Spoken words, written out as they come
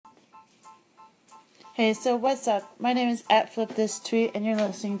Hey, so what's up? My name is @FlipThisTweet, and you're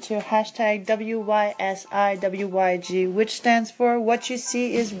listening to hashtag WYSIWYG, which stands for What You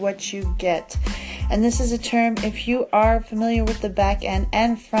See is What You Get. And this is a term if you are familiar with the back end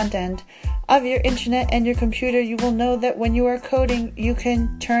and front end of your internet and your computer, you will know that when you are coding, you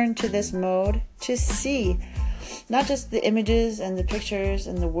can turn to this mode to see not just the images and the pictures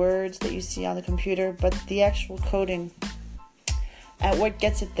and the words that you see on the computer, but the actual coding at what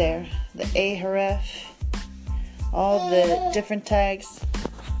gets it there, the ahref, all the different tags.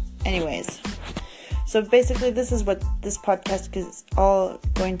 Anyways, so basically this is what this podcast is all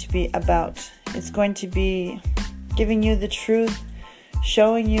going to be about. It's going to be giving you the truth,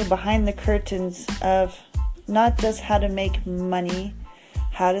 showing you behind the curtains of not just how to make money,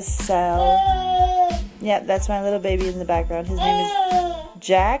 how to sell. Yeah, that's my little baby in the background. His name is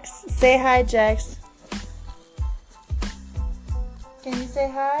Jax. Say hi, Jax. Can you say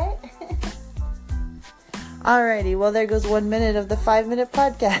hi? Alrighty, well there goes 1 minute of the 5-minute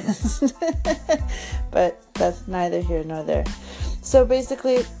podcast. But that's neither here nor there. So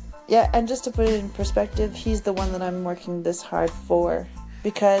basically, yeah, and just to put it in perspective, he's the one that I'm working this hard for.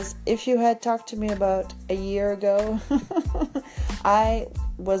 Because if you had talked to me about a year ago, I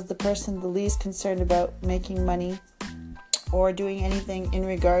was the person the least concerned about making money or doing anything in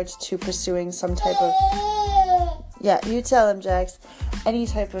regards to pursuing some type of... Yeah, you tell him, Jax. Any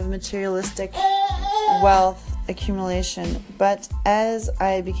type of materialistic wealth accumulation. But as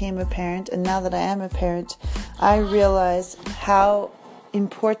I became a parent, and now that I am a parent, I realize how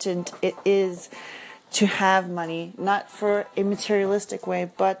important it is to have money, not for a materialistic way,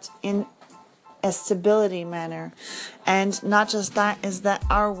 but in a stability manner. And not just that, is that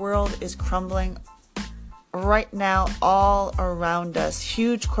our world is crumbling right now all around us.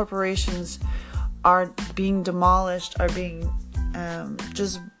 Huge corporations are being demolished, are being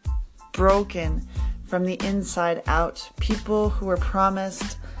just broken from the inside out. People who were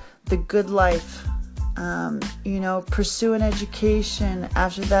promised the good life, pursue an education,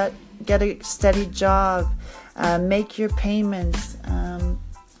 after that get a steady job, make your payments,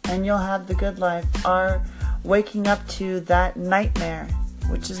 and you'll have the good life, are waking up to that nightmare,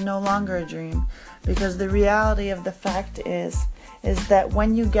 which is no longer a dream. Because the reality of the fact is that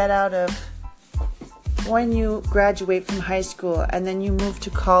when you graduate from high school and then you move to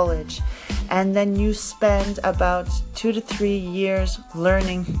college and then you spend about 2 to 3 years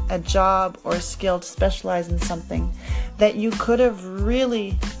learning a job or a skill to specialize in something that you could have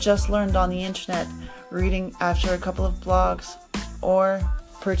really just learned on the internet, reading after a couple of blogs or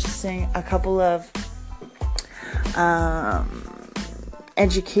purchasing a couple of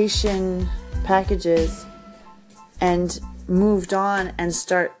education packages and moved on and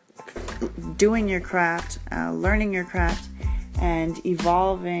start doing your craft, learning your craft, and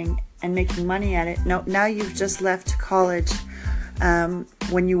evolving and making money at it. No, now you've just left college.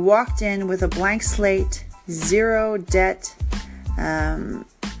 When you walked in with a blank slate, zero debt, and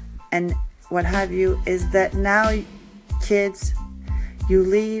what have you, is that now, kids, you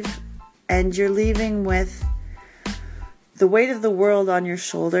leave, and you're leaving with the weight of the world on your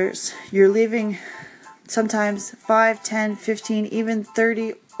shoulders. You're leaving sometimes 5, 10, 15, even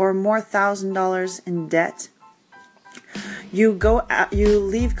 30 or more $1,000 in debt. You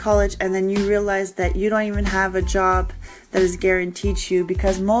leave college and then you realize that you don't even have a job that is guaranteed to you,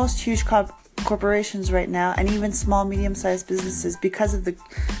 because most huge corporations right now, and even small, medium-sized businesses, because of the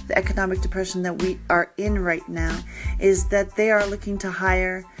economic depression that we are in right now, is that they are looking to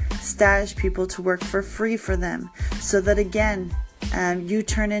hire status people to work for free for them, so that again, you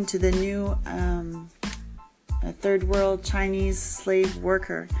turn into the new third world Chinese slave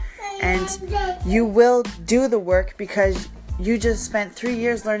worker, and you will do the work because you just spent 3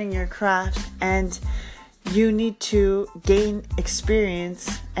 years learning your craft, and you need to gain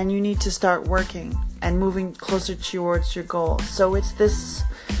experience, and you need to start working and moving closer towards your goal. So it's this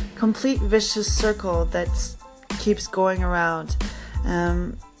complete vicious circle that keeps going around.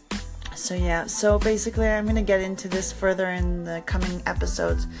 So basically I'm going to get into this further in the coming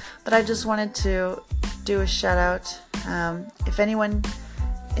episodes, but I just wanted to do a shout out. If anyone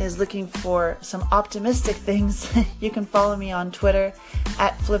is looking for some optimistic things, you can follow me on Twitter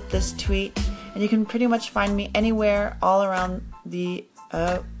 @FlipThisTweet, and you can pretty much find me anywhere all around the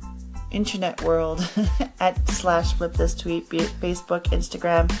internet world @/FlipThisTweet, be it Facebook,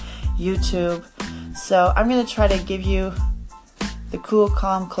 Instagram, YouTube. So I'm going to try to give you the cool,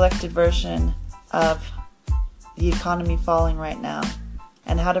 calm, collected version of the economy falling right now,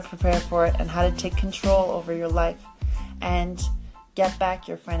 and how to prepare for it, and how to take control over your life and get back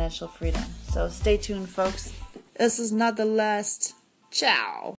your financial freedom. So stay tuned, folks. This is not the last.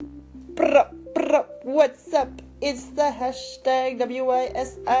 Ciao. What's up? It's the hashtag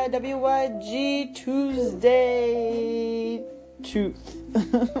WISIWYG Tuesday Truth.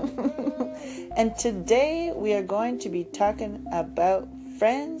 And today we are going to be talking about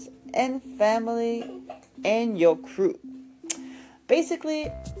friends and family and your crew.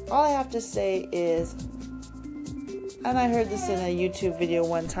 Basically, all I have to say is, and I heard this in a YouTube video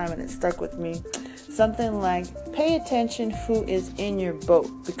one time and it stuck with me, something like, pay attention who is in your boat,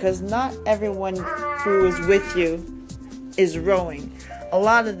 because not everyone who is with you is rowing. A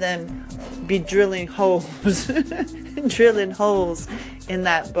lot of them be drilling holes drilling holes in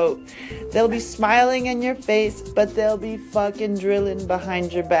that boat. They'll be smiling in your face, but they'll be fucking drilling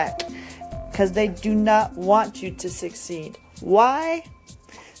behind your back, because they do not want you to succeed. Why?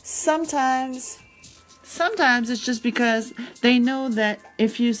 Sometimes it's just because they know that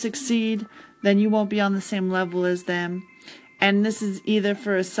if you succeed, then you won't be on the same level as them. And this is either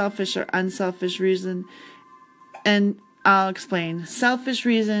for a selfish or unselfish reason. And I'll explain. Selfish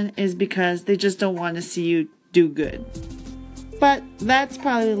reason is because they just don't want to see you do good. But that's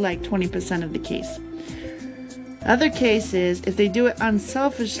probably like 20% of the case. Other case is, if they do it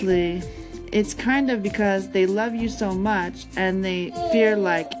unselfishly, it's kind of because they love you so much and they fear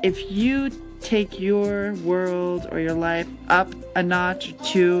like if you take your world or your life up a notch or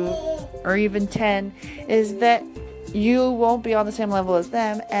 2 or even 10, is that you won't be on the same level as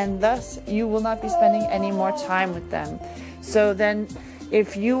them, and thus you will not be spending any more time with them. So then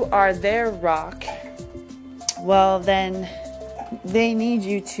if you are their rock, well then they need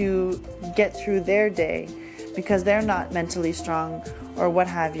you to get through their day because they're not mentally strong or what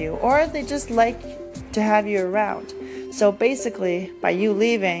have you, or they just like to have you around. So basically, by you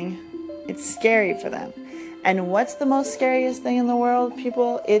leaving, it's scary for them. And what's the most scariest thing in the world,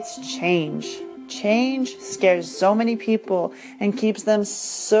 people? It's change. Change scares so many people and keeps them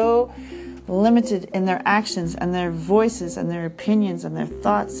so limited in their actions and their voices and their opinions and their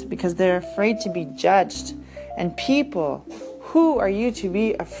thoughts because they're afraid to be judged. And people, who are you to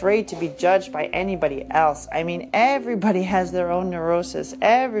be afraid to be judged by anybody else? I mean, everybody has their own neurosis.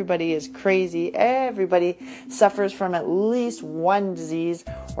 Everybody is crazy. Everybody suffers from at least one disease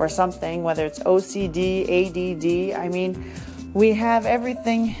or something, whether it's OCD, ADD. I mean, we have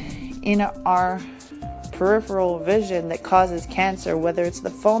everything in our peripheral vision that causes cancer, whether it's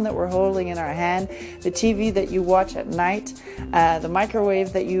the phone that we're holding in our hand, the TV that you watch at night, the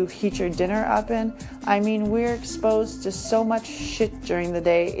microwave that you heat your dinner up in. I mean, we're exposed to so much shit during the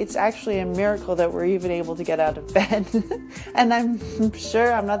day. It's actually a miracle that we're even able to get out of bed. And I'm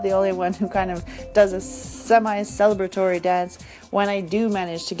sure I'm not the only one who kind of does a semi-celebratory dance when I do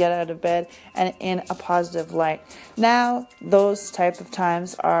manage to get out of bed and in a positive light. Now, those type of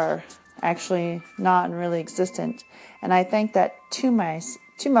times are actually not really existent, and I thank that to my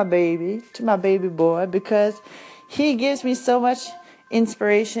baby boy, because he gives me so much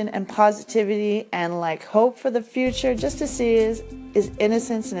inspiration and positivity and like hope for the future. Just to see his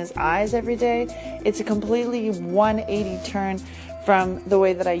innocence in his eyes every day, it's a completely 180 turn from the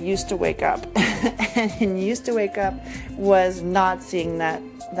way that I used to wake up. And used to wake up was not seeing that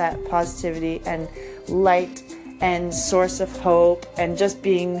positivity and light and source of hope, and just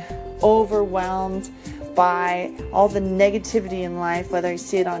being overwhelmed by all the negativity in life, whether you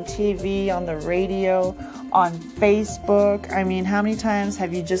see it on TV, on the radio, on Facebook. I mean, how many times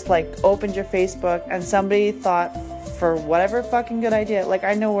have you just like opened your Facebook and somebody thought, for whatever fucking good idea, like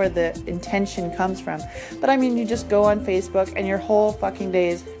I know where the intention comes from, but I mean, you just go on Facebook and your whole fucking day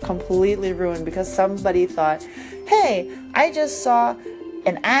is completely ruined because somebody thought, hey, I just saw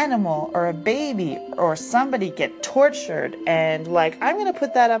an animal or a baby or somebody get tortured, and like I'm gonna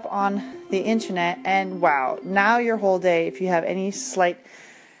put that up on the internet, and wow, now your whole day, if you have any slight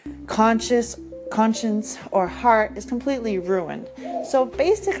conscience or heart, is completely ruined. So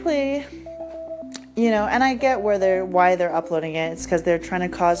basically, you know, and I get why they're uploading it. It's because they're trying to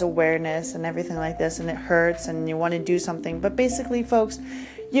cause awareness and everything like this, and it hurts and you want to do something. But basically, folks,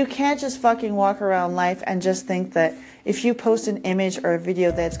 you can't just fucking walk around life and just think that if you post an image or a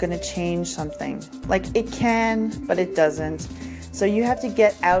video that it's going to change something. Like, it can, but it doesn't. So you have to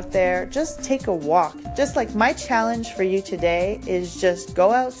get out there, just take a walk. Just like my challenge for you today is just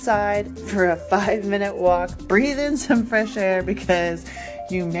go outside for a 5-minute walk, breathe in some fresh air, because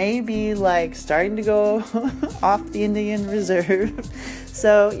you may be like starting to go off the Indian Reserve.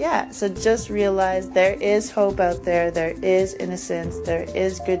 So yeah, so just realize there is hope out there. There is innocence. There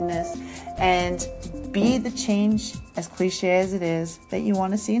is goodness. And be the change, as cliche as it is, that you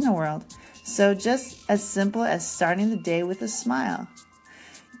want to see in the world. So just as simple as starting the day with a smile.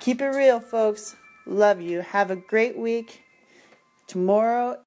 Keep it real, folks. Love you. Have a great week. Tomorrow